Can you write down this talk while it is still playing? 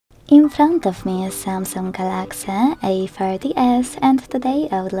In front of me is Samsung Galaxy A30S, and today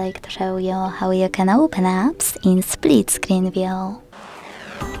I would like to show you how you can open apps in split screen view.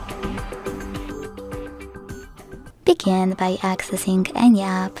 Begin by accessing any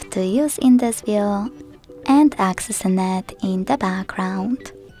app to use in this view and access a net in the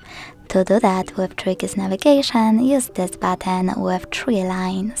background. To do that with Trick's navigation, use this button with 3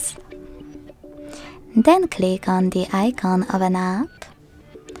 lines. Then click on the icon of an app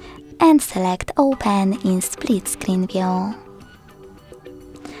and select Open in split screen view.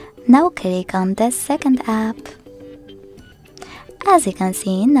 Now click on the second app. As you can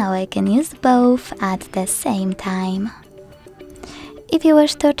see, now I can use both at the same time. If you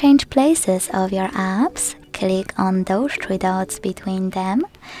wish to change places of your apps, click on those 3 dots between them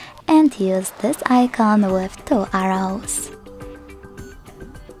and use this icon with 2 arrows.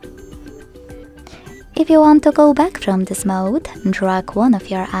 If you want to go back from this mode, drag one of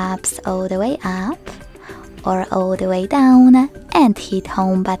your apps all the way up or all the way down and hit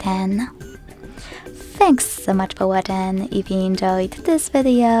Home button. Thanks so much for watching. If you enjoyed this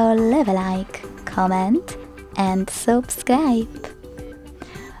video, leave a like, comment and subscribe.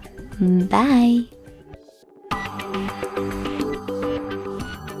 Bye!